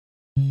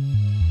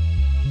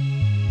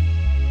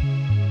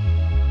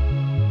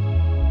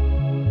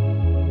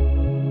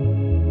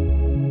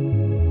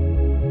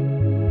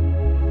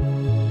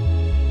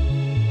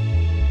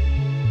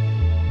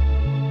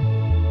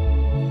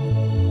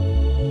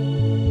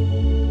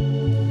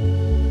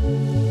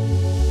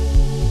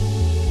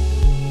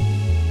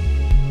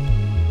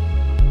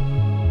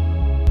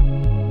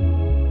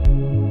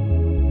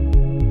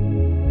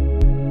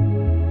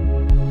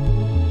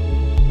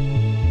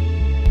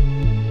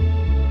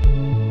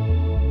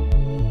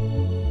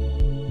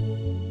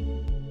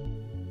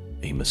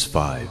Amos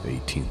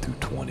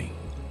 5:18-20.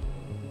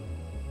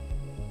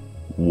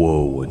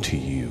 Woe unto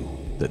you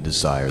that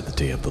desire the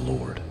day of the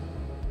Lord!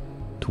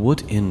 To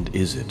what end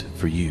is it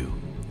for you?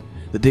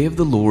 The day of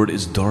the Lord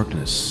is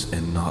darkness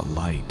and not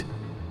light.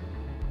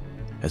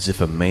 As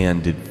if a man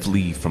did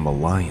flee from a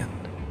lion,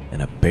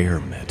 and a bear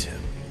met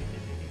him.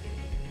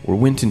 Or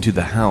went into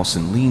the house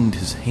and leaned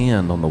his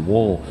hand on the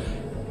wall,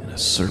 and a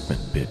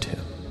serpent bit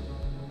him.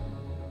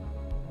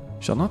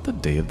 Shall not the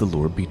day of the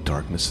Lord be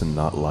darkness and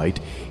not light,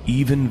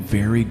 even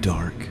very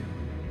dark,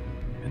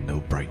 and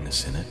no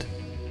brightness in it?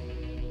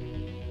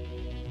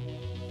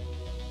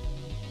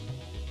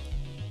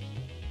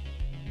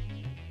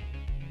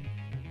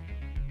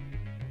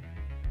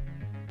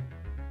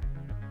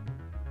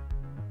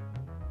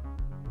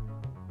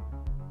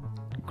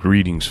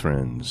 Greetings,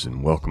 friends,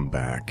 and welcome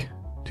back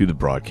to the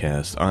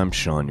broadcast. I'm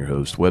Shawn, your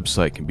host.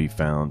 Website can be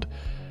found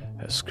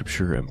at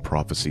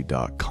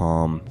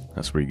scriptureandprophecy.com.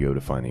 That's where you go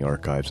to find the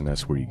archives, and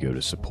that's where you go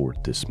to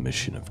support this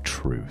mission of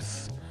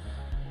truth.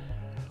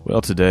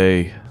 Well,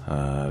 today,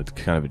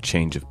 kind of a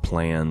change of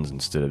plans.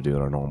 Instead of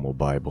doing our normal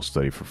Bible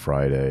study for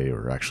Friday,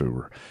 or actually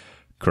we're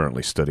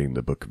currently studying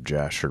the book of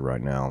Jasher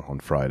right now on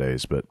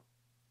Fridays, but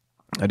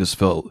I just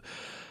felt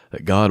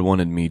that God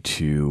wanted me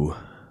to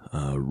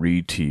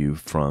read to you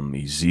from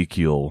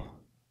Ezekiel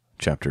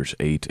chapters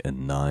 8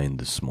 and 9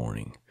 this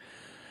morning.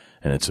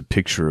 And it's a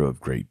picture of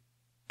great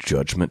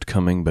judgment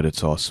coming, but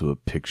it's also a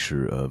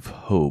picture of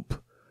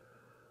hope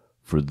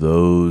for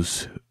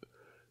those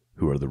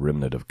who are the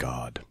remnant of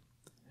God.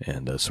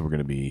 And so we're going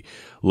to be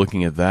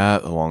looking at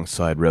that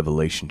alongside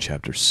Revelation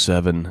chapter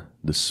 7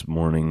 this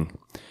morning.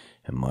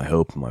 And my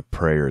hope and my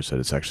prayer is that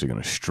it's actually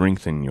going to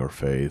strengthen your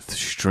faith,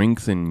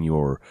 strengthen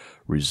your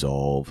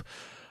resolve,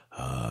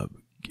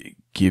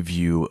 give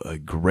you a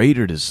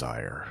greater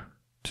desire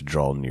to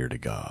draw near to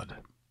God.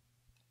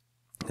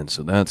 And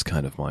so that's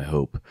kind of my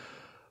hope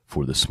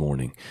for this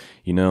morning.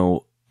 You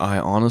know, I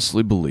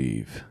honestly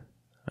believe,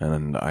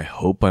 and I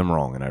hope I'm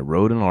wrong, and I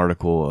wrote an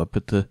article up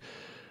at the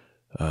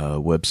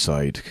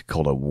website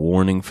called A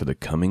Warning for the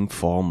Coming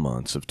Fall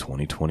Months of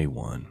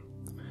 2021.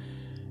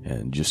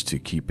 And just to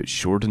keep it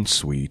short and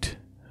sweet,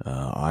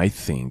 I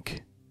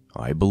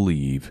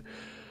believe,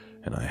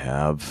 and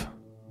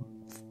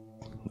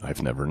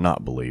I've never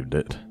not believed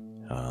it.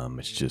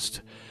 It's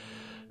just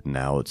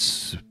now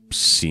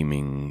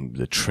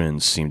the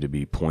trends seem to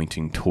be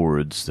pointing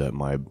towards that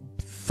my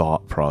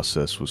thought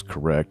process was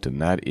correct,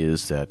 and that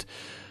is that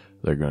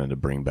they're going to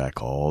bring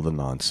back all the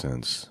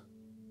nonsense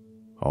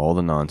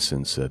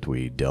that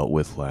we dealt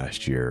with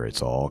last year.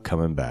 It's all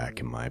coming back,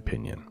 in my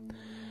opinion,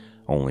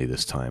 only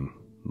this time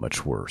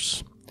much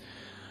worse.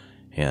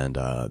 And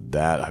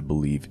that, I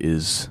believe,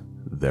 is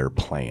their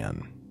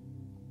plan.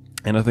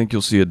 And I think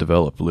you'll see it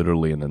develop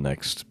literally in the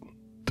next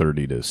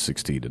 30 to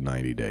 60 to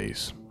 90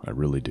 days. I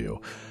really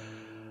do.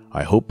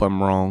 I hope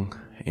I'm wrong.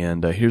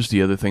 And here's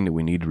the other thing that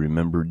we need to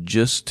remember.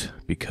 Just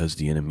because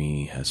the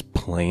enemy has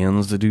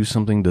plans to do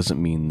something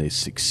doesn't mean they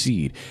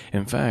succeed.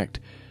 In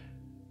fact,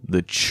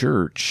 the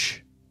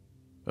church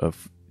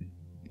of,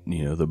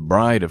 the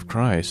bride of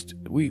Christ,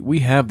 we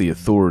have the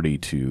authority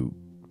to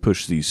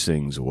push these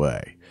things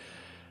away.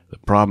 The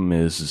problem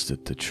is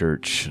that the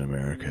church in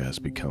America has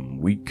become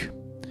weak.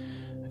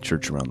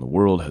 Church around the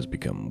world has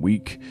become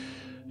weak.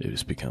 It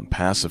has become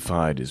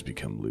pacified. It has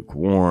become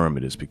lukewarm.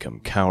 It has become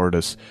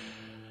cowardice.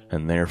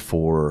 And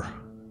therefore,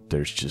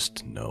 there's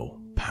just no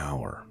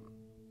power.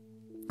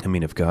 I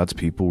mean, if God's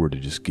people were to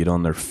just get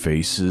on their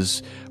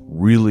faces,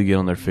 really get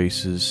on their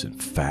faces and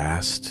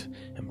fast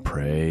and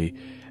pray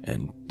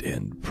and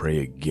pray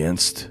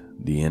against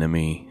the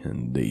enemy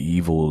and the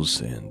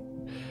evils,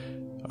 and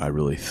I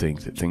really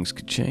think that things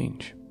could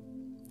change.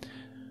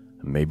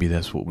 Maybe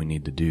that's what we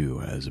need to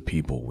do as a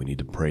people. We need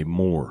to pray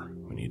more.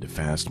 We need to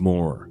fast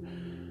more.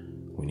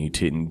 We need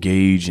to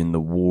engage in the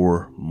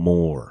war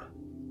more.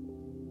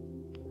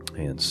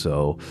 And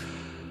so,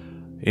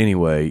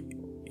 anyway,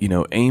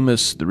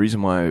 Amos, the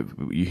reason why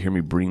you hear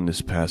me bring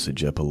this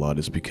passage up a lot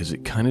is because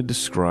it kind of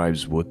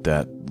describes what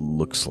that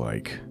looks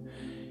like.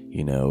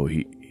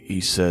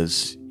 He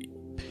says,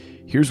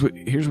 here's what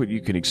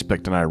you can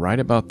expect. And I write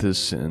about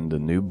this in the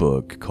new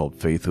book called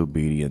Faith,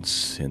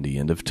 Obedience, and the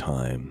End of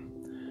Time.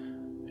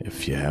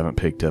 If you haven't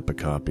picked up a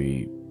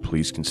copy,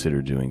 please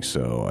consider doing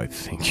so. I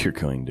think you're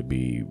going to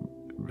be,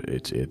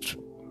 it's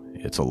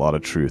a lot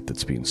of truth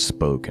that's being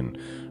spoken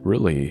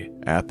really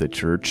at the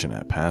church and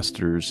at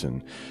pastors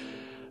and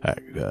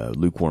at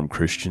lukewarm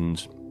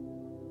Christians.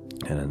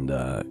 And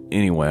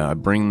anyway, I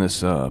bring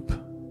this up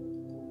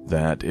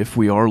that if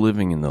we are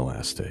living in the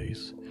last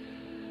days,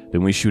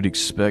 then we should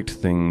expect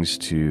things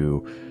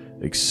to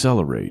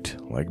accelerate,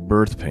 like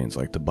birth pains,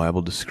 like the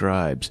Bible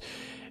describes.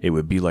 It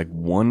would be like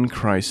one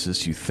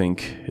crisis you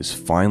think is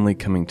finally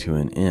coming to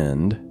an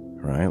end,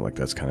 right? Like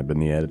that's kind of been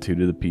the attitude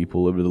of the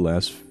people over the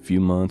last few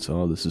months.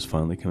 Oh, this is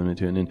finally coming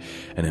to an end.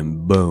 And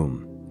then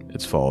boom,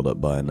 it's followed up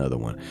by another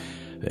one.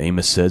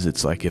 Amos says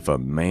it's like if a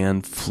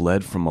man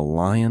fled from a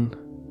lion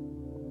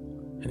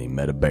and he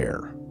met a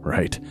bear,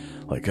 right?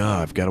 Like,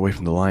 I've got away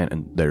from the lion,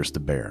 and there's the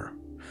bear.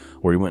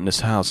 Or he went in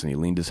his house and he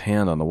leaned his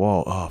hand on the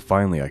wall. Oh,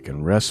 finally I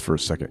can rest for a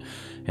second.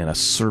 And a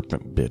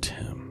serpent bit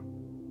him.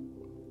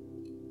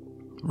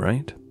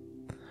 Right?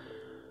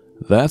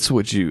 That's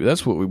what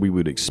we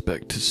would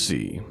expect to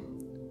see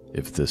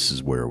if this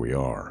is where we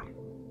are.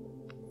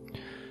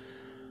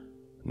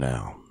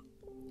 Now,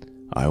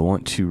 I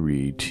want to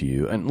read to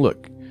you, and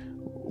look,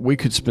 we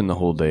could spend the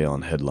whole day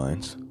on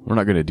headlines. We're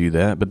not going to do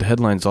that, but the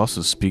headlines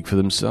also speak for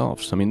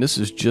themselves. I mean, this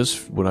is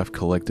just what I've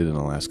collected in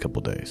the last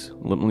couple of days.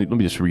 Let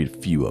me just read a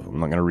few of them. I'm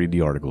not going to read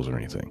the articles or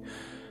anything.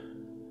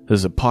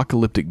 This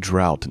apocalyptic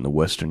drought in the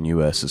western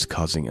U.S. is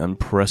causing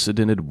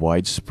unprecedented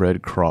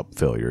widespread crop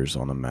failures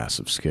on a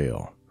massive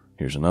scale.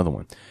 Here's another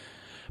one.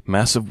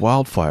 Massive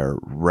wildfire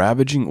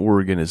ravaging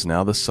Oregon is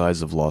now the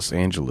size of Los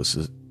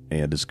Angeles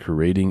and is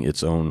creating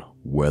its own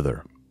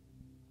weather.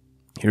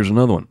 Here's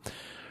another one.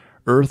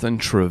 Earth in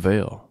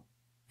travail.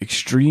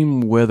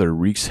 Extreme weather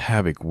wreaks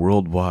havoc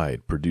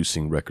worldwide,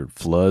 producing record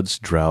floods,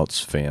 droughts,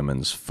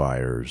 famines,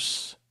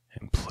 fires,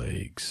 and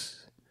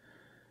plagues.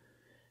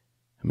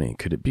 I mean,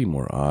 could it be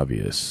more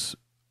obvious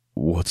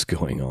what's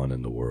going on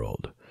in the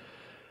world?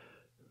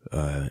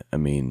 I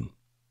mean,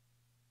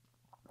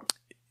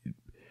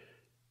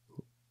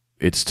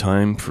 it's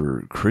time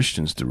for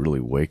Christians to really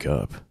wake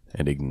up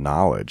and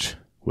acknowledge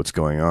what's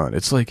going on.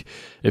 It's like,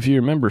 if you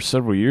remember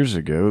several years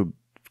ago,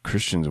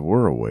 Christians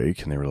were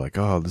awake and they were like,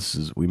 oh,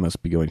 we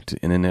must be going to,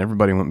 and then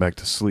everybody went back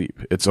to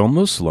sleep. It's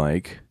almost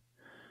like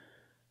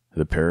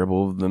the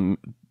parable of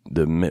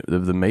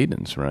the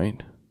maidens,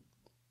 right?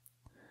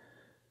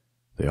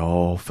 They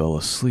all fell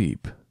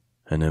asleep,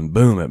 and then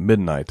boom, at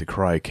midnight the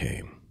cry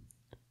came.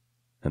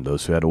 And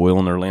those who had oil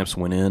in their lamps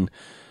went in.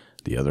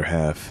 The other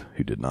half,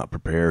 who did not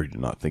prepare, who did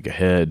not think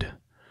ahead,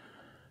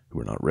 who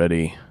were not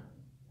ready,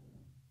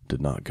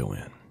 did not go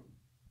in.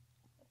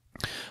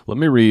 Let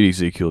me read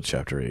Ezekiel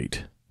chapter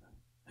 8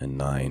 and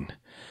 9.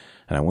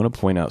 And I want to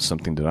point out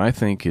something that I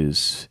think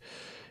is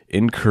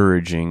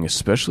encouraging,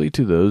 especially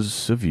to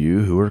those of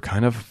you who are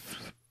kind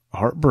of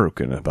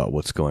heartbroken about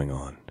what's going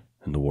on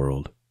in the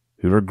world,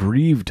 who are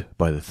grieved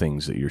by the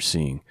things that you're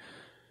seeing.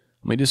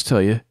 Let me just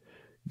tell you,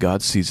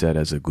 God sees that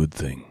as a good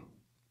thing.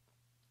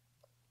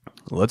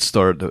 Let's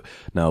start.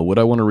 Now, what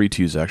I want to read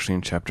to you is actually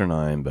in chapter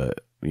 9,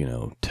 but,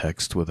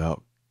 text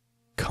without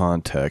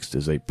context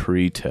is a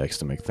pretext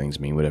to make things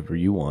mean whatever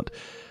you want.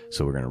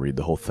 So we're going to read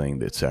the whole thing.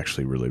 That's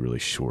actually really, really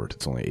short.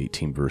 It's only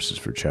 18 verses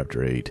for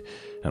chapter 8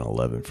 and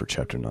 11 for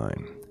chapter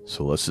 9.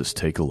 So let's just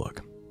take a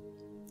look.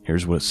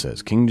 Here's what it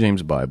says. King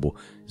James Bible,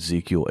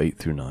 Ezekiel 8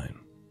 through 9.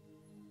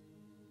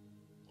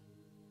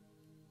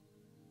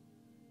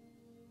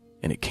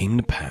 And it came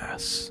to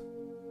pass,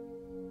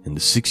 in the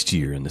 6th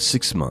year, in the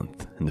 6th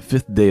month, in the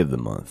 5th day of the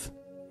month,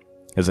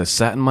 as I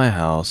sat in my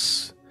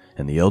house,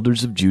 and the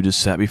elders of Judah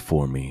sat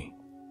before me,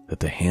 that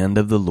the hand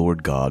of the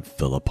Lord God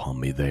fell upon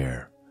me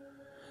there.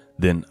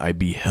 Then I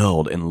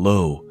beheld, and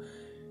lo,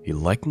 a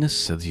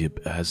likeness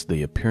as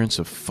the appearance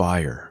of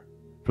fire,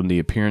 from the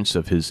appearance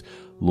of his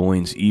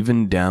loins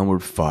even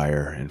downward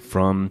fire, and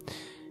from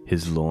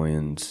his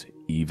loins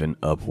even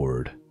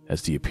upward,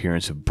 as the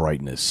appearance of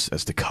brightness,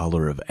 as the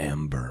color of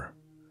amber.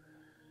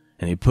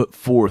 And he put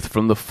forth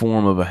from the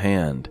form of a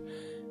hand,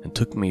 and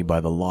took me by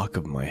the lock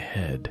of my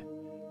head,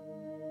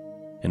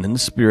 and in the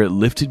spirit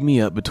lifted me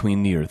up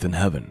between the earth and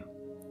heaven.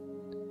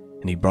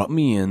 And he brought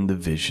me in the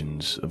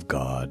visions of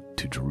God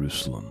to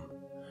Jerusalem,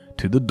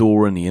 to the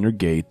door in the inner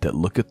gate that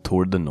looketh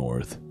toward the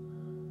north,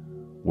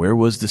 where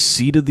was the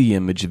seat of the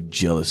image of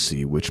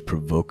jealousy which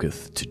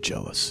provoketh to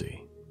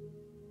jealousy.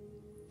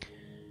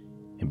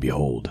 And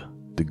behold,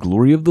 the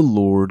glory of the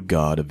Lord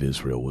God of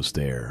Israel was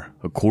there,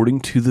 according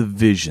to the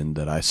vision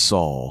that I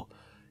saw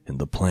in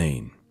the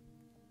plain.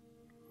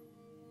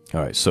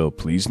 All right, so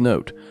please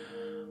note,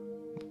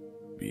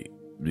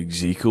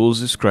 Ezekiel is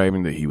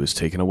describing that he was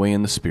taken away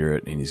in the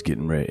spirit, and he's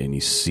getting ready, and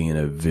he's seeing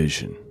a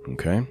vision,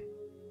 okay?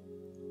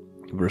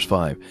 Verse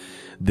 5,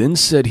 Then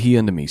said he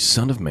unto me,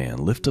 Son of man,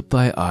 lift up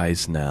thy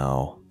eyes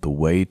now the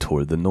way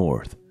toward the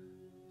north.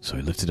 So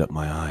I lifted up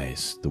my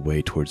eyes the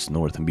way towards the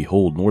north, and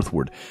behold,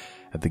 northward,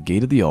 at the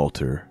gate of the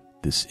altar,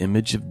 this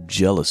image of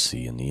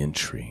jealousy in the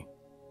entry.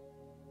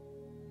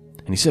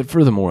 And he said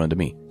furthermore unto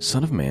me,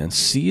 Son of man,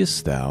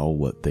 seest thou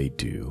what they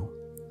do?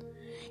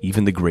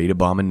 Even the great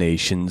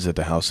abominations that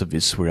the house of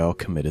Israel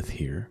committeth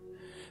here,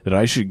 that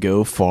I should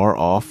go far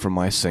off from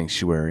my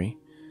sanctuary,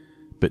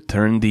 but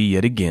turn thee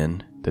yet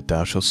again, that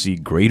thou shalt see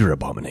greater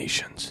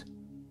abominations.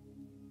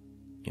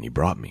 And he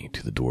brought me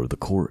to the door of the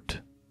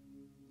court.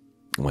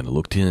 And when I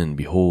looked in,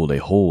 behold, a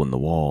hole in the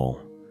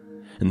wall.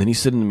 And then he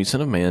said unto me,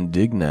 Son of man,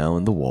 dig now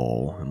in the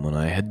wall. And when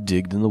I had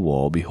digged in the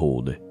wall,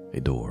 behold,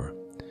 a door.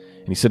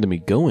 And he said to me,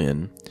 Go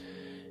in,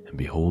 and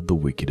behold the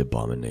wicked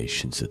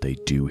abominations that they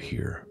do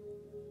here.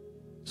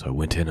 So I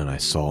went in, and I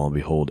saw, and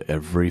behold,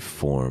 every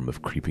form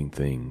of creeping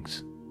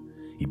things,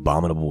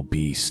 abominable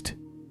beast,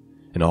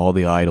 and all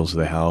the idols of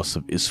the house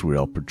of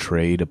Israel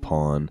portrayed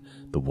upon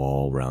the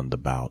wall round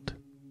about.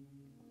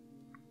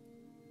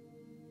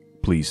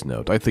 Please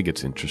note, I think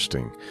it's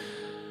interesting.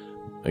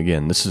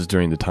 Again, this is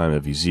during the time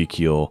of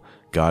Ezekiel.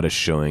 God is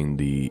showing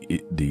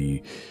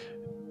the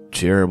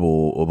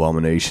terrible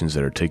abominations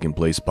that are taking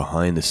place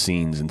behind the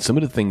scenes, and some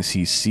of the things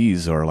he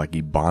sees are like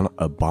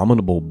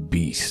abominable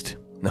beast.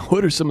 Now,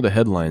 what are some of the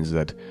headlines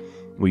that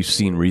we've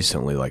seen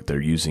recently? Like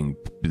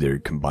they're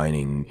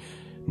combining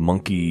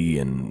monkey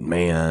and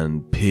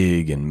man,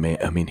 pig and man.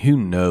 I mean, who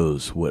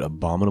knows what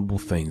abominable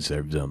things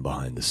they've done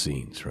behind the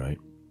scenes, right?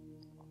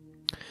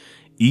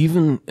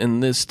 Even in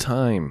this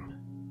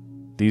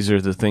time, these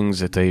are the things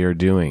that they are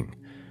doing.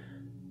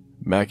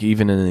 Back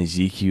even in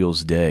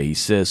Ezekiel's day, he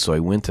says, "So I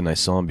went and I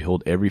saw and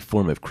behold every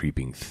form of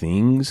creeping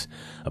things,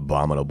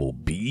 abominable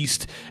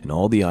beast, and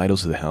all the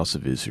idols of the house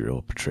of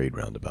Israel portrayed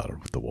round about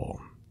the wall."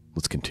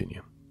 Let's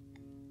continue.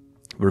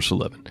 Verse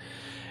 11.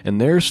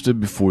 "And there stood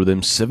before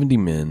them 70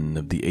 men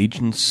of the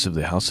agents of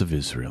the house of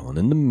Israel, and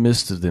in the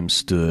midst of them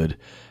stood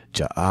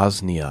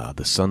Jaazaniah,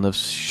 the son of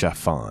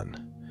Shaphan,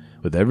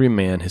 with every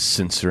man his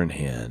censer in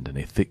hand, and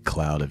a thick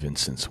cloud of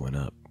incense went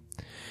up.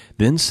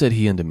 Then said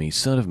he unto me,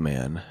 Son of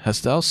man,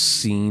 hast thou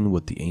seen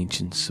what the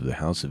ancients of the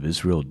house of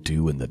Israel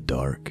do in the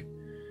dark?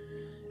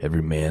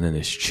 Every man in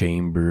his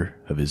chamber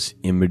of his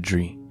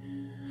imagery.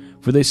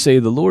 For they say,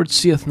 The Lord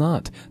seeth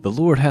not, the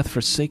Lord hath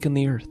forsaken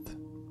the earth.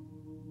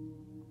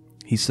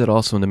 He said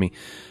also unto me,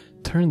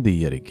 Turn thee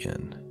yet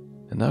again,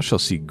 and thou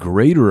shalt see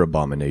greater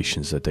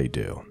abominations that they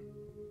do.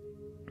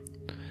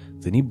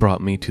 Then he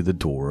brought me to the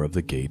door of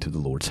the gate of the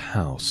Lord's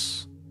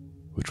house,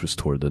 which was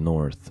toward the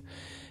north.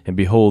 And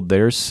behold,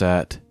 there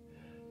sat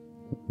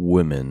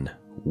women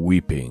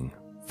weeping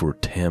for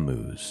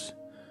Tammuz.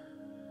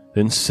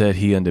 Then said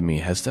he unto me,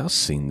 Hast thou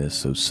seen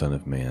this, O son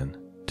of man?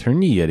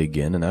 Turn ye yet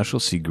again, and thou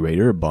shalt see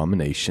greater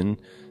abomination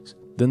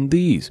than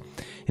these.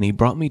 And he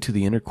brought me to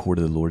the inner court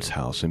of the Lord's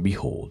house, and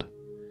behold,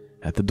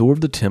 at the door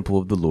of the temple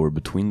of the Lord,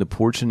 between the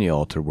porch and the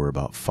altar, were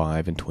about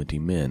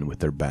 25 men, with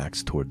their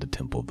backs toward the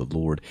temple of the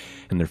Lord,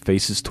 and their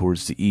faces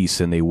towards the east,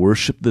 and they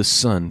worshipped the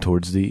sun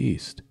towards the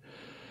east.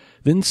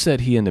 Then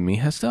said he unto me,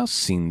 Hast thou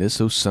seen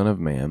this, O son of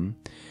man?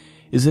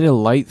 Is it a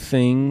light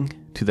thing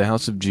to the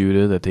house of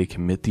Judah that they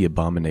commit the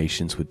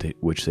abominations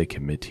which they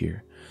commit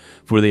here?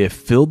 For they have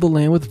filled the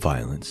land with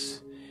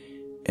violence,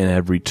 and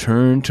have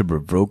returned to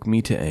provoke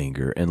me to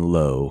anger, and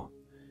lo,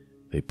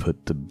 they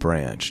put the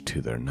branch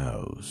to their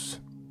nose.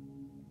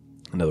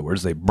 In other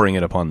words, they bring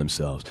it upon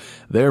themselves.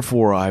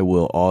 Therefore I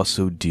will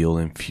also deal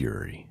in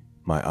fury.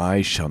 My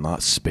eyes shall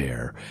not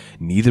spare,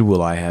 neither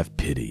will I have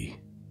pity.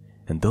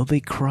 And though they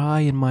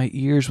cry in my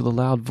ears with a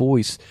loud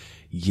voice,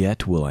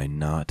 yet will I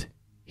not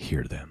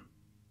hear them."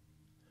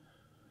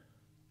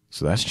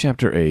 So that's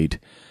chapter 8.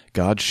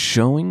 God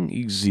showing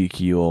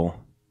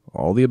Ezekiel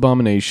all the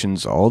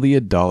abominations, all the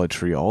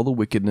idolatry, all the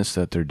wickedness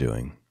that they're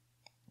doing.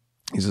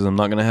 He says, I'm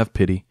not going to have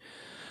pity.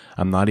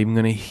 I'm not even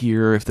going to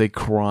hear if they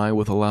cry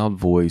with a loud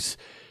voice.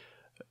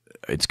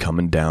 It's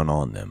coming down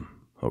on them,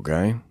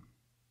 okay?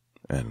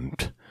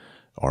 And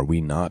are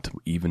we not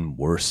even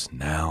worse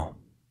now?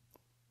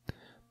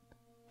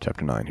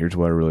 Chapter 9. Here's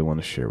what I really want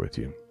to share with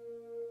you.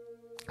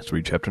 Let's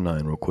read chapter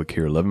 9 real quick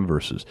here, 11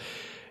 verses.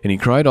 "And he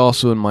cried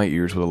also in my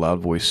ears with a loud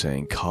voice,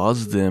 saying,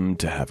 Cause them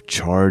to have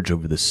charge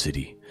over the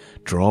city.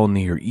 Draw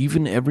near,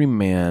 even every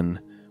man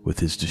with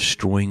his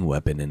destroying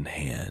weapon in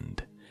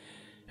hand.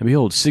 And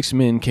behold, 6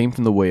 men came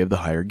from the way of the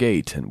higher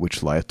gate, and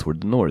which lieth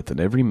toward the north, and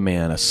every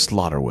man a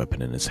slaughter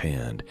weapon in his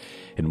hand.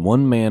 And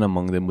one man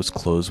among them was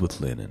clothed with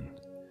linen,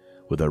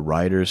 with a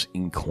writer's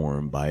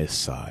inkhorn by his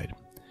side.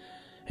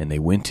 And they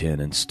went in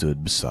and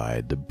stood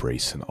beside the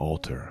brazen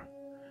altar.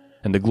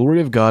 And the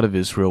glory of God of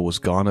Israel was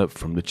gone up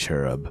from the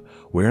cherub,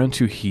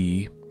 whereunto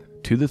he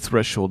to the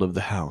threshold of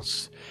the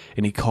house.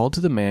 And he called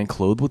to the man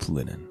clothed with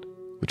linen,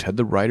 which had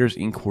the writer's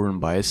inkhorn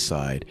by his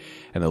side.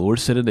 And the Lord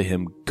said unto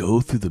him, Go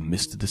through the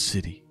midst of the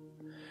city,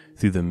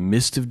 through the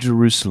midst of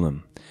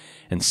Jerusalem,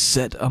 and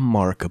set a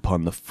mark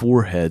upon the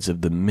foreheads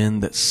of the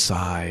men that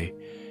sigh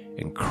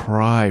and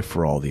cry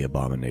for all the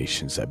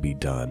abominations that be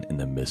done in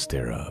the midst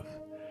thereof.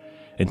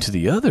 And to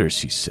the others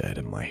he said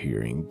in my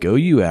hearing, Go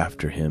you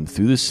after him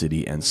through the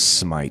city, and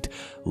smite.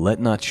 Let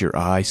not your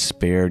eye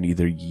spare,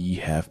 neither ye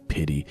have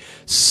pity.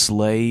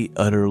 Slay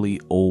utterly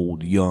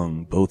old,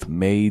 young, both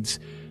maids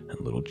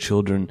and little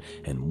children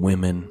and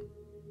women.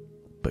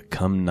 But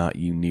come not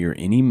you near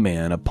any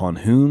man upon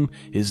whom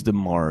is the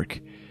mark,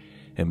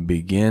 and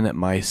begin at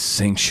my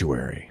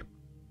sanctuary.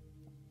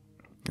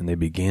 And they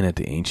began at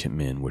the ancient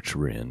men which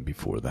were in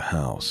before the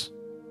house."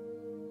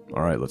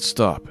 All right, let's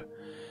stop.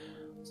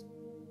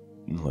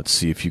 Let's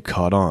see if you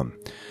caught on.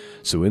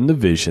 So in the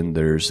vision,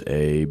 there's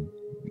a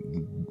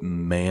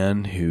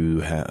man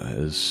who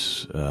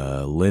has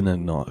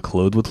linen,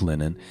 clothed with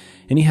linen,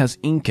 and he has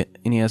ink,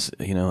 and he has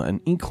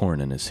an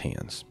inkhorn in his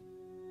hands.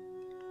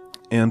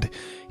 And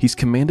he's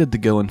commanded to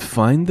go and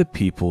find the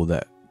people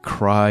that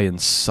cry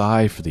and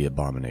sigh for the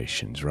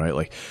abominations, right?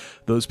 Like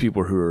those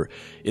people who are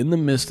in the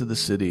midst of the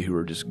city, who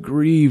are just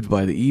grieved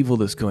by the evil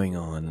that's going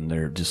on, and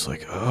they're just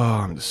like,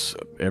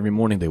 every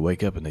morning they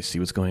wake up and they see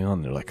what's going on,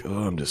 and they're like,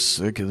 I'm just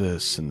sick of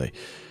this, and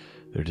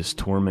they're just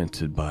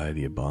tormented by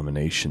the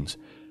abominations.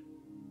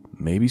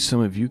 maybe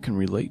some of you can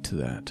relate to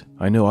that.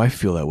 I know I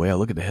feel that way. I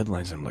look at the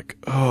headlines and I'm like,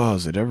 oh,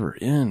 does it ever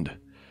end?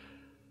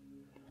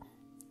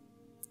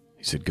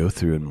 He said, go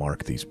through and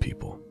mark these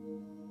people.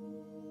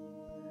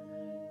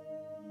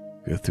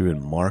 Go through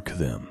and mark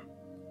them,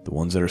 the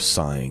ones that are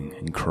sighing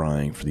and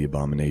crying for the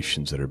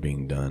abominations that are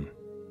being done.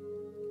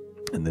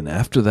 And then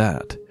after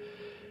that,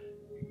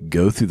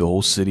 go through the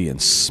whole city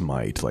and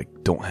smite.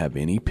 Like, don't have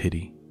any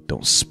pity.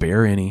 Don't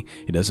spare any.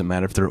 It doesn't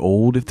matter if they're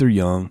old, if they're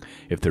young,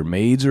 if they're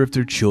maids or if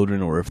they're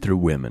children or if they're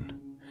women.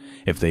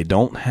 If they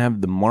don't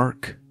have the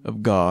mark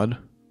of God,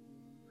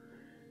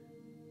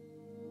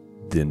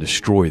 then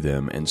destroy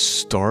them and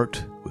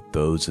start with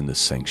those in the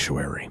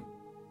sanctuary.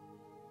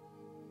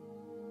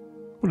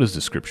 What does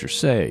the scripture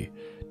say?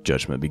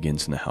 Judgment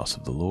begins in the house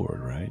of the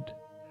Lord, right?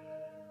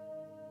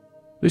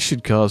 This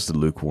should cause the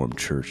lukewarm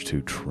church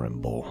to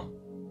tremble.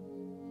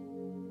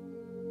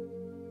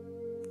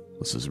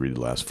 Let's just read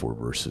the last 4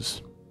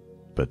 verses.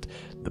 But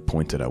the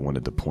point that I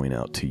wanted to point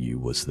out to you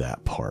was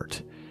that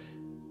part.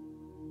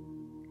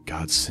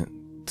 God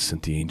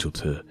sent the angel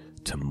to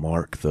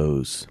mark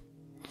those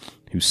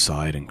who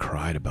sighed and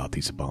cried about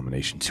these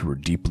abominations, who were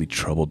deeply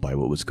troubled by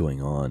what was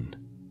going on.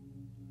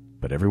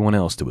 But everyone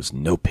else, there was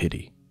no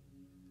pity.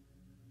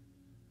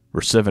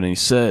 Verse 7, and he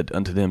said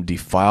unto them,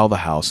 defile the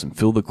house, and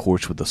fill the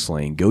courts with the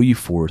slain. Go ye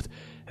forth.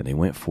 And they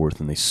went forth,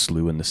 and they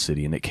slew in the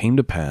city. And it came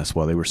to pass,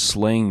 while they were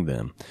slaying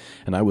them,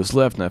 and I was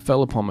left, and I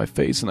fell upon my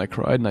face, and I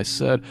cried, and I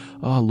said,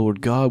 Ah,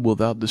 Lord God, wilt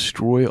thou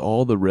destroy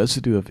all the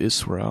residue of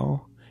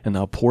Israel, and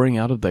thou pouring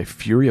out of thy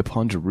fury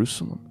upon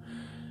Jerusalem?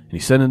 And he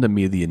said unto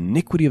me, the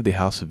iniquity of the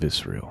house of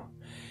Israel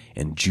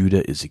and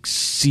Judah is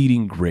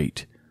exceeding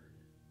great,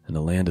 and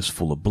the land is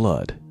full of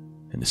blood,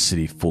 and the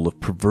city full of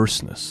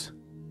perverseness.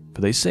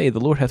 For they say, the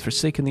Lord hath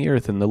forsaken the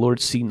earth, and the Lord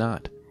see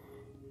not.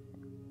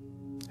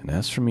 And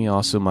as for me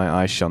also, my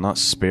eyes shall not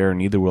spare,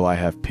 neither will I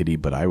have pity,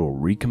 but I will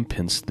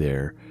recompense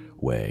their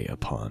way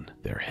upon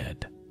their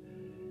head.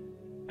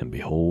 And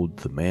behold,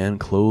 the man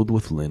clothed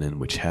with linen,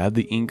 which had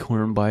the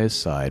inkhorn by his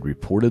side,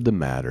 reported the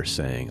matter,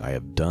 saying, I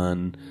have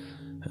done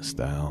as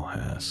thou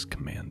hast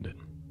commanded.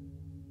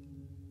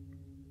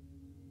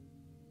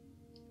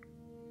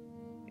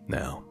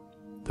 Now,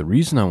 the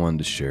reason I wanted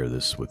to share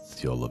this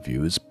with all of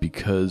you is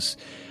because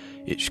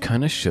it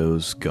kind of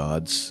shows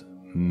God's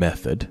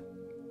method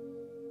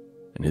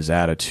and his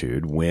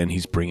attitude when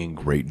he's bringing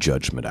great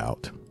judgment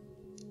out.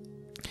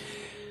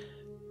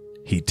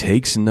 He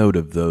takes note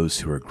of those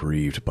who are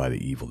grieved by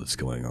the evil that's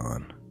going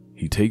on.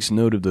 He takes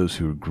note of those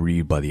who are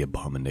grieved by the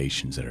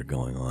abominations that are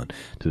going on,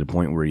 to the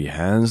point where he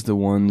has the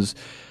ones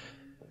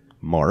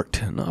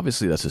marked, and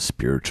obviously that's a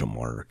spiritual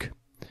mark,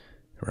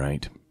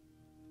 right?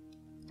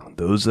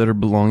 Those that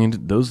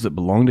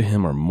belong to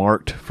him are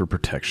marked for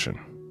protection.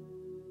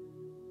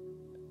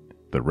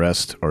 The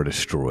rest are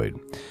destroyed.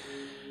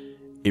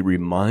 It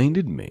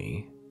reminded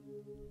me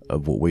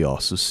of what we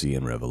also see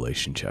in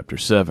Revelation chapter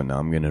 7. Now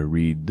I'm going to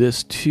read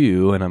this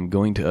too, and I'm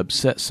going to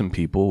upset some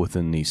people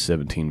within these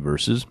 17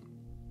 verses,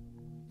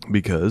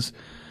 because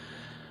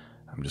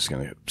I'm just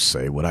going to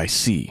say what I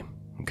see.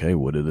 Okay,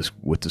 what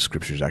the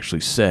scriptures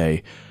actually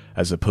say,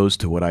 as opposed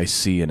to what I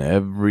see in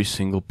every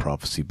single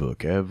prophecy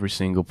book, every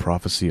single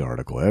prophecy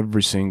article,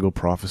 every single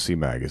prophecy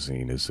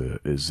magazine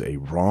is a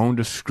wrong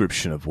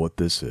description of what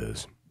this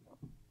is.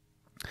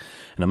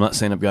 And I'm not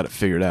saying I've got it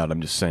figured out.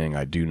 I'm just saying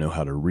I do know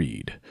how to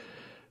read.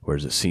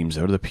 Whereas it seems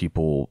other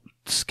people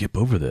skip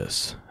over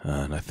this.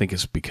 And I think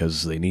it's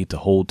because they need to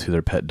hold to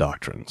their pet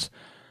doctrines.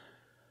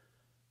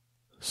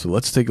 So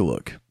let's take a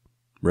look.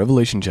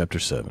 Revelation chapter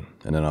 7.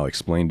 And then I'll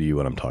explain to you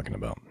what I'm talking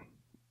about.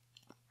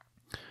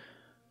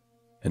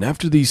 And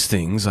after these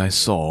things I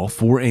saw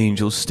 4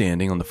 angels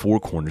standing on the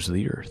 4 corners of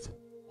the earth,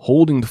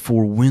 holding the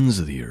 4 winds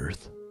of the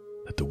earth,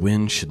 that the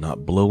wind should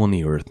not blow on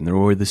the earth,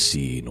 nor the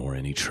sea, nor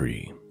any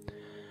tree.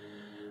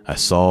 I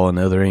saw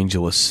another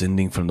angel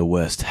ascending from the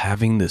west,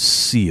 having the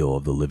seal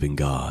of the living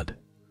God.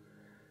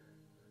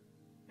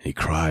 And he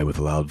cried with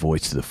a loud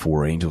voice to the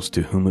 4 angels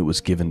to whom it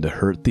was given to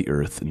hurt the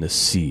earth and the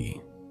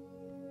sea.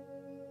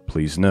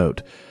 Please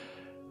note,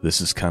 this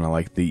is kind of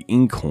like the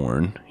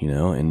inkhorn,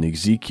 in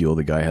Ezekiel,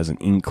 the guy has an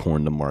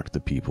inkhorn to mark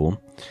the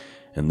people.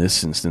 In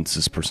this instance,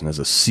 this person has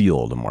a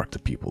seal to mark the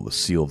people, the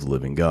seal of the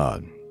living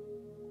God.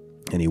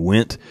 And he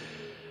went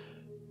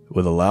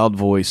with a loud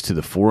voice to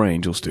the 4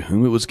 angels to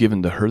whom it was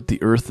given to hurt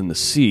the earth and the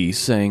sea,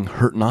 saying,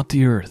 Hurt not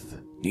the earth,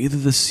 neither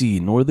the sea,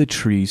 nor the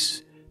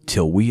trees,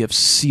 till we have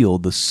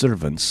sealed the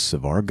servants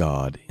of our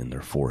God in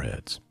their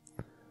foreheads.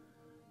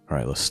 All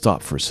right, let's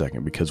stop for a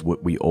second, because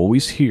what we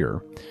always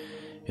hear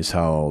is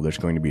how there's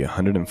going to be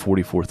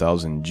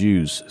 144,000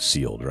 Jews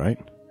sealed, right?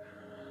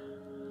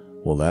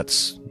 Well,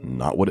 that's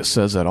not what it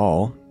says at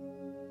all.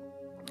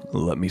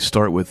 Let me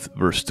start with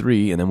verse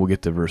 3, and then we'll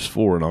get to verse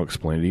 4, and I'll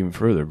explain it even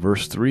further.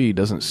 Verse 3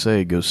 doesn't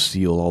say go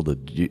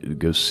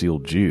seal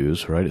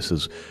Jews, right? It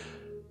says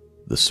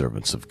the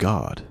servants of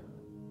God,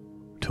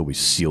 till we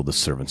seal the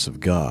servants of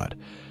God.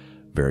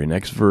 Very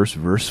next verse,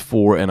 verse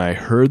 4, and I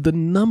heard the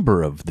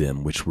number of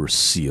them which were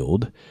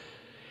sealed,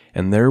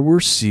 and there were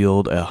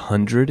sealed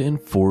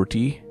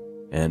 144,000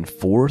 and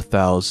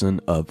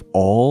 4,000 of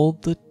all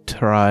the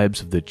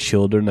tribes of the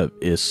children of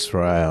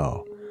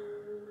Israel.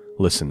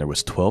 Listen, there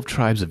was 12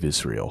 tribes of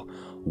Israel.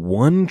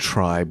 One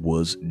tribe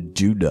was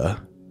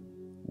Judah,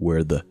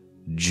 where the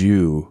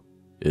Jew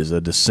is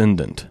a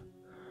descendant.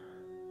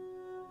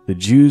 The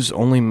Jews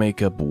only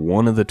make up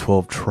one of the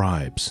 12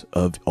 tribes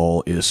of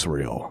all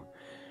Israel.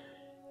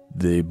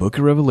 The book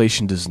of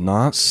Revelation does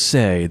not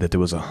say that there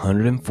was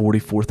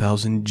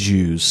 144,000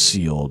 Jews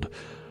sealed,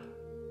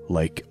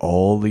 like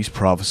all these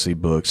prophecy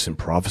books and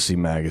prophecy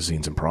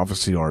magazines and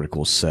prophecy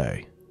articles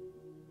say.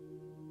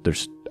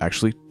 There's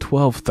actually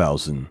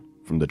 12,000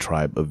 from the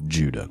tribe of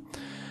Judah.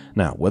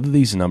 Now, whether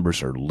these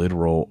numbers are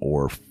literal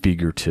or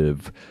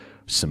figurative,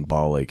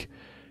 symbolic,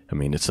 I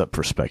mean, it's up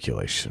for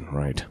speculation,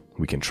 right?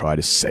 We can try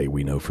to say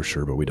we know for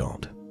sure, but we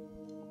don't.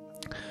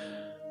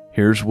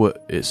 Here's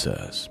what it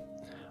says.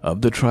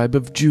 Of the tribe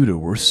of Judah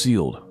were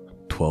sealed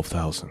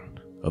 12,000.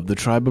 Of the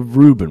tribe of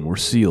Reuben were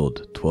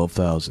sealed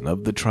 12,000.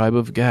 Of the tribe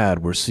of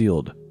Gad were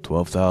sealed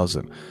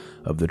 12,000.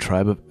 Of the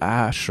tribe of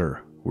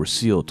Asher were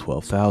sealed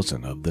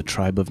 12,000. Of the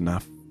tribe of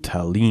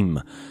Naphtali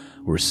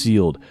were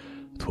sealed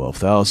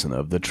 12,000.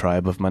 Of the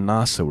tribe of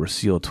Manasseh were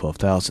sealed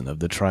 12,000. Of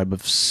the tribe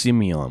of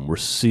Simeon were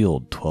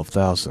sealed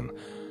 12,000.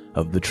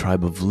 Of the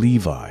tribe of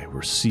Levi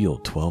were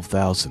sealed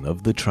 12,000.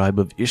 Of the tribe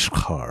of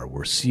Issachar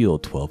were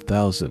sealed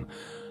 12,000.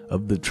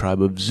 Of the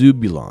tribe of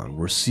Zebulun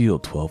were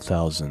sealed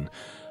 12,000.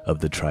 Of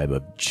the tribe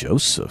of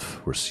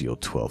Joseph were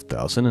sealed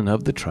 12,000. And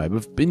of the tribe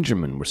of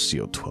Benjamin were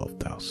sealed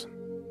 12,000.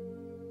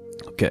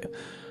 Okay.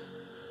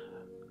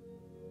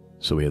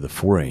 So we have the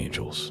four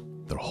angels.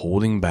 They're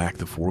holding back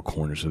the four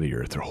corners of the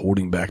earth. They're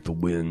holding back the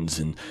winds,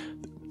 and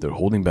they're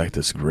holding back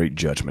this great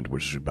judgment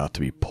which is about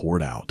to be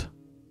poured out.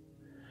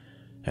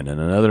 And then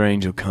another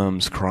angel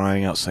comes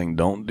crying out saying,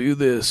 don't do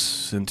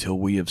this until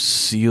we have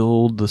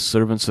sealed the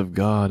servants of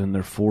God in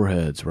their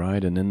foreheads,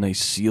 right? And then they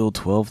seal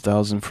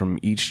 12,000 from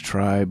each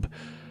tribe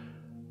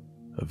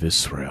of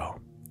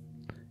Israel.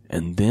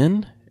 And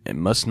then it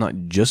must not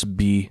just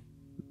be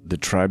the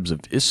tribes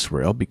of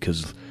Israel,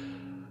 because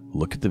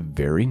look at the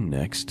very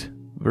next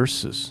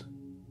verses.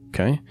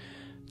 Okay?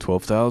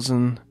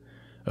 12,000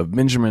 of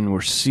Benjamin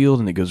were sealed,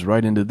 and it goes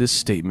right into this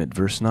statement,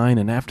 verse 9,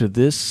 and after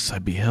this I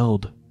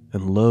beheld,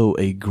 and lo,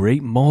 a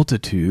great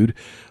multitude,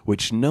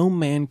 which no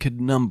man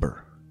could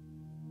number.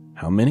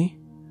 How many?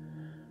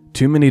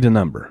 Too many to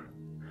number.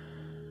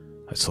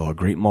 I saw a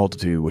great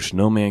multitude, which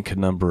no man could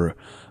number,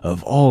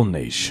 of all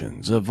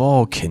nations, of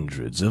all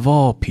kindreds, of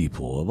all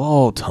people, of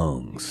all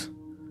tongues,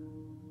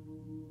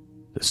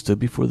 that stood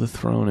before the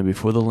throne and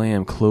before the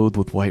Lamb, clothed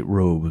with white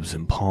robes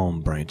and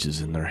palm branches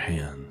in their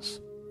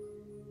hands.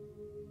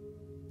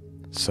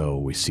 So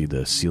we see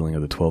the sealing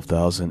of the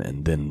 12,000,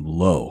 and then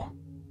lo,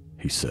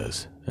 he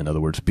says, in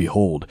other words,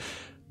 behold,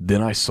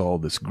 then I saw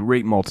this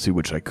great multitude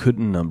which I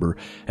couldn't number,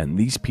 and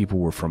these people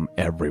were from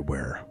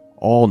everywhere,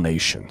 all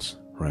nations,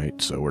 right?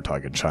 So we're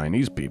talking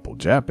Chinese people,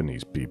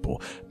 Japanese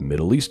people,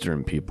 Middle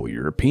Eastern people,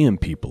 European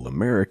people,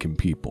 American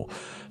people,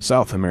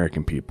 South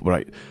American people,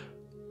 right?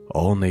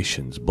 All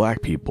nations,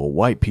 black people,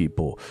 white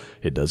people,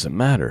 it doesn't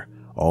matter.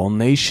 All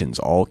nations,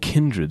 all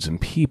kindreds and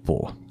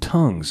people,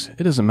 tongues,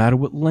 it doesn't matter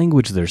what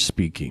language they're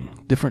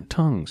speaking, different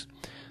tongues.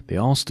 They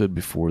all stood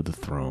before the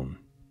throne,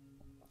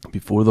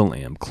 before the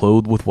Lamb,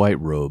 clothed with white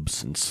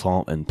robes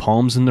and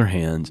palms in their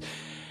hands,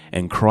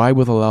 and cried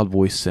with a loud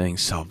voice, saying,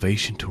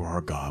 salvation to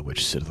our God,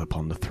 which sitteth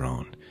upon the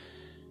throne,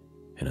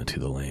 and unto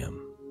the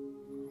Lamb.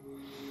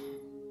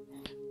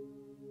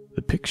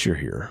 The picture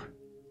here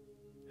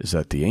is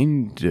that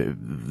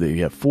they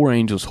have four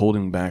angels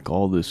holding back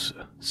all this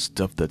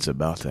stuff that's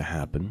about to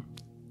happen.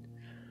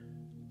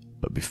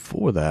 But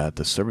before that,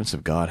 the servants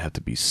of God have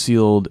to be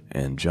sealed,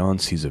 and John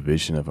sees a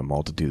vision of a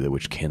multitude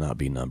which cannot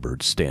be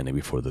numbered, standing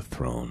before the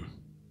throne,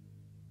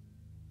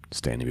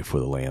 standing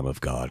before the Lamb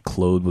of God,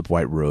 clothed with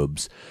white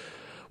robes,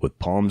 with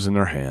palms in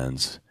their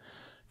hands,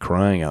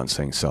 crying out and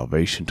saying,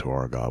 salvation to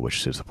our God,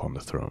 which sits upon the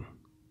throne.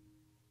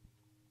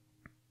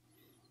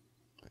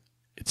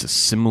 It's a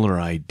similar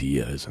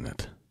idea, isn't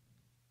it?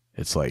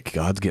 It's like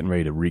God's getting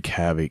ready to wreak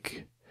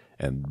havoc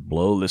and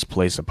blow this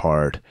place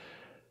apart,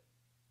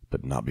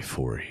 but not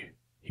before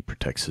he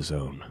protects his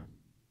own.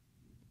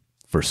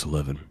 Verse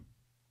 11.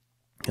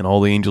 And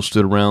all the angels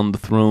stood around the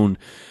throne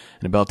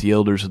and about the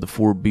elders of the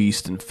four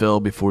beasts, and fell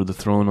before the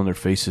throne on their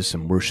faces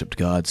and worshipped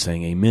God,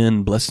 saying,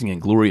 Amen, blessing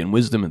and glory and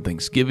wisdom and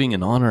thanksgiving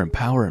and honor and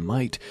power and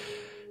might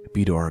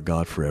be to our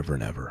God forever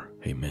and ever.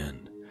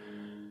 Amen.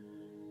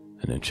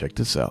 And then check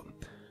this out.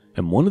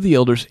 And one of the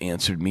elders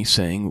answered me,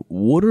 saying,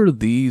 What are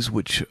these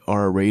which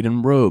are arrayed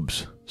in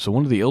robes? So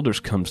one of the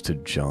elders comes to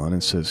John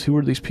and says, Who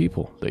are these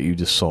people that you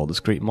just saw, this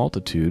great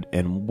multitude,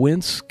 and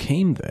whence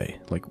came they?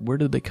 Like, where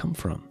did they come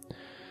from?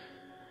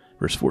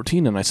 Verse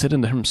 14, And I said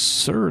unto him,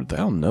 Sir,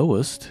 thou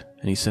knowest.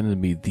 And he said unto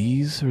me,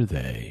 These are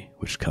they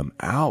which come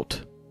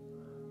out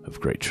of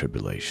great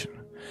tribulation,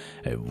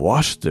 and have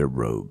washed their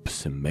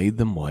robes, and made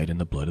them white in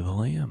the blood of the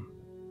Lamb.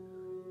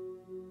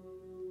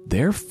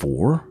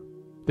 Therefore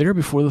they are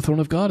before the throne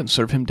of God, and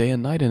serve him day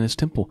and night in his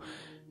temple.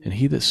 And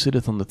he that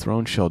sitteth on the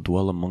throne shall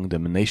dwell among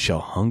them, and they shall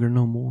hunger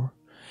no more,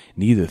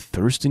 neither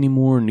thirst any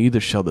more, neither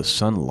shall the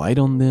sun light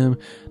on them,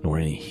 nor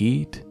any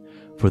heat.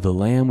 For the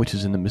Lamb which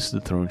is in the midst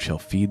of the throne shall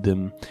feed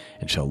them,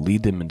 and shall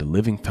lead them into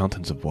living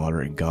fountains of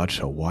water, and God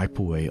shall wipe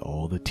away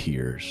all the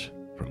tears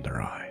from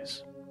their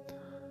eyes.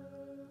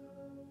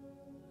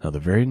 Now the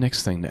very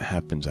next thing that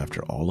happens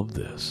after all of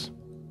this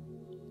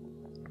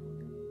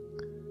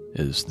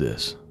is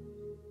this,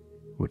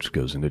 which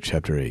goes into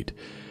chapter 8.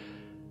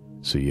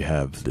 So you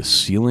have the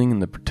sealing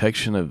and the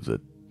protection of the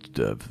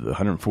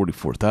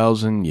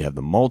 144,000. You have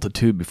the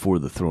multitude before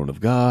the throne of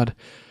God.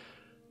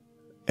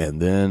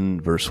 And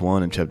then verse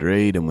 1 in chapter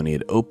 8, and when he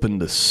had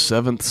opened the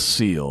seventh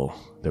seal,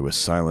 there was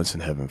silence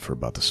in heaven for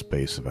about the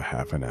space of a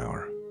half an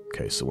hour.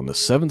 Okay, so when the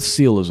seventh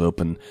seal is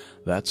open,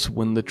 that's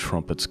when the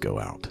trumpets go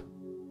out.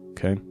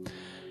 Okay?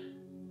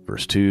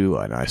 Verse 2,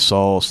 and I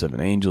saw 7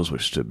 angels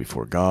which stood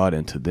before God,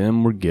 and to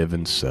them were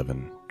given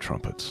 7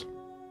 trumpets.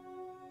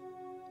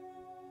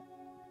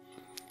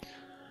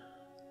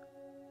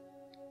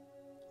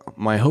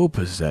 My hope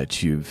is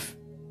that you've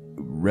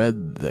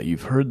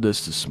heard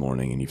this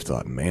morning, and you've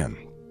thought, man,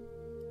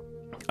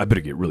 I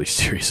better get really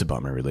serious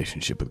about my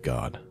relationship with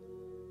God.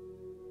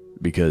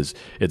 Because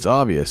it's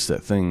obvious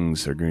that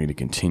things are going to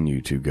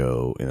continue to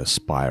go in a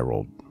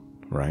spiral,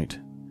 right?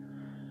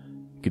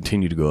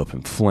 Continue to go up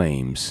in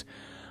flames.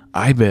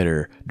 I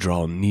better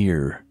draw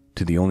near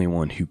to the only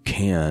one who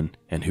can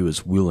and who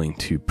is willing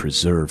to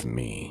preserve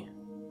me,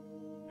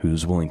 who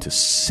is willing to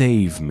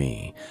save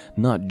me,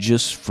 not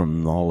just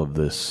from all of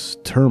this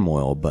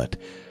turmoil, but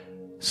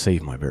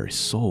save my very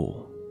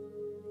soul.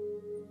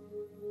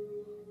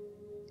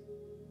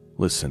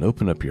 Listen,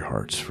 open up your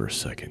hearts for a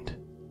second.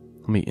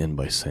 Let me end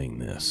by saying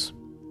this.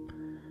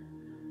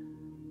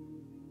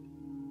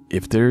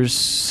 If there's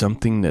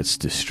something that's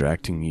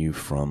distracting you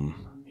from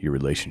your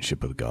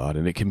relationship with God,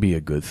 and it can be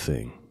a good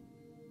thing,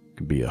 it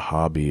can be a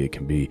hobby, it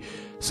can be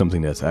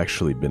something that's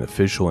actually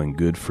beneficial and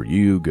good for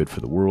you, good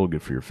for the world,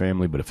 good for your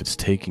family, but if it's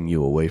taking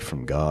you away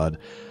from God,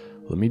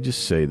 let me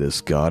just say this,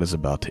 God is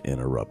about to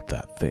interrupt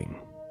that thing.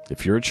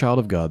 If you're a child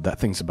of God, that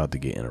thing's about to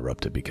get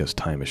interrupted because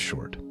time is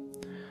short.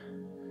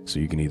 So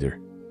you can either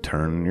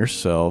turn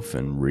yourself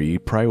and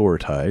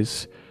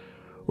reprioritize,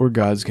 or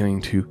God's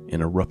going to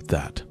interrupt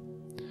that.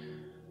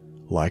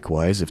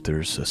 Likewise, if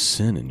there's a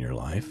sin in your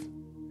life,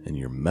 and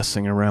you're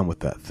messing around with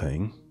that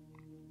thing,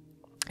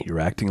 you're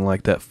acting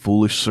like that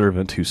foolish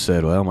servant who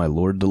said, well, my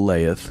Lord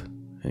delayeth,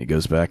 and he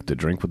goes back to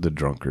drink with the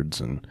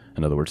drunkards, and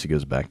in other words, he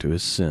goes back to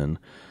his sin.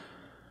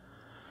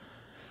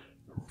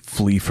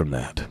 Flee from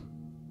that.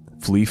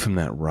 Flee from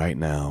that right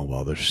now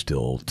while there's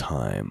still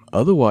time.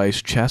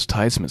 Otherwise,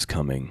 chastisement's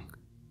coming,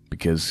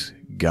 because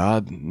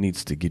God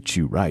needs to get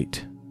you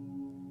right,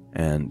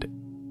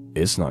 and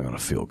it's not going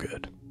to feel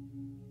good.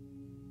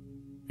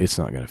 It's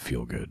not going to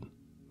feel good.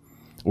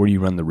 Or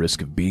you run the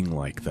risk of being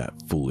like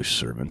that foolish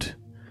servant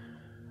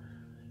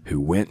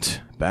who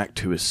went back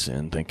to his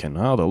sin thinking,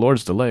 oh, the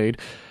Lord's delayed.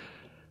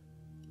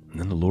 And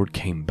then the Lord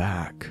came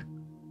back,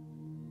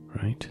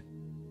 right?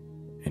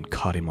 And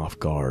caught him off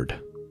guard.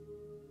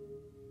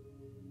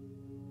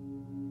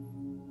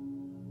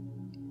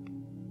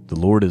 The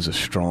Lord is a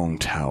strong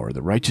tower.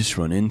 The righteous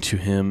run into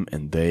him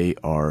and they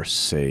are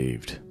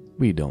saved.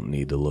 We don't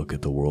need to look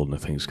at the world and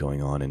the things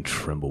going on and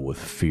tremble with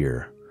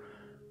fear.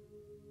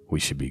 We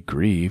should be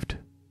grieved.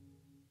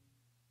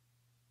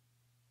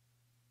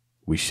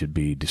 We should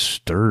be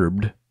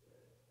disturbed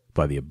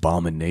by the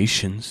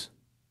abominations.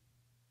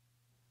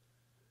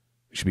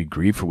 We should be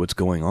grieved for what's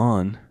going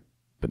on,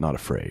 but not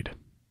afraid.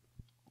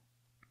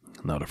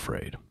 Not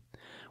afraid.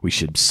 We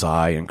should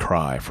sigh and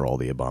cry for all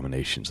the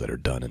abominations that are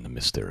done in the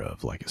midst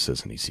thereof, like it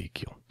says in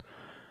Ezekiel.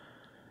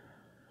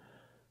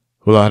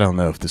 Well, I don't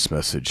know if this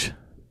message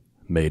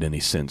made any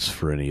sense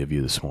for any of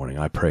you this morning.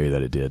 I pray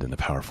that it did in the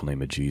powerful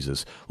name of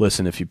Jesus.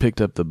 Listen, if you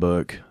picked up the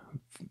book,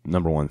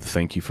 number one,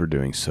 thank you for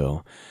doing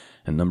so.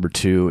 And number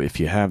two, if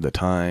you have the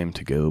time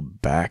to go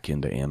back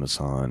into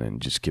Amazon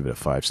and just give it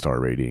a 5-star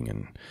rating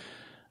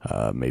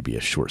and maybe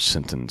a short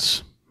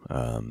sentence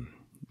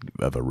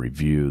of a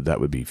review, that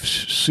would be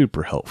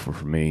super helpful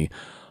for me.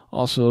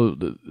 Also,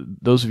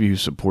 those of you who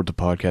support the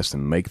podcast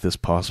and make this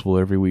possible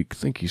every week,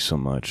 thank you so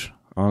much.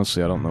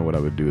 Honestly, I don't know what I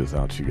would do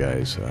without you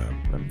guys.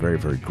 I'm very,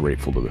 very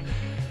grateful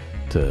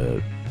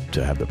to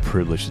have the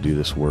privilege to do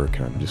this work,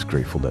 and I'm just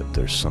grateful that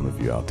there's some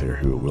of you out there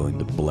who are willing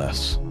to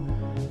bless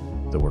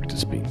the work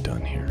that's being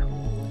done here.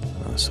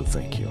 So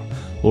thank you.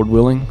 Lord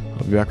willing,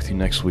 I'll be back with you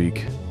next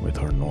week with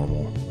our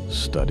normal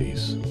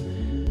studies.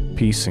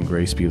 Peace and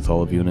grace be with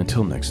all of you, and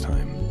until next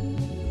time,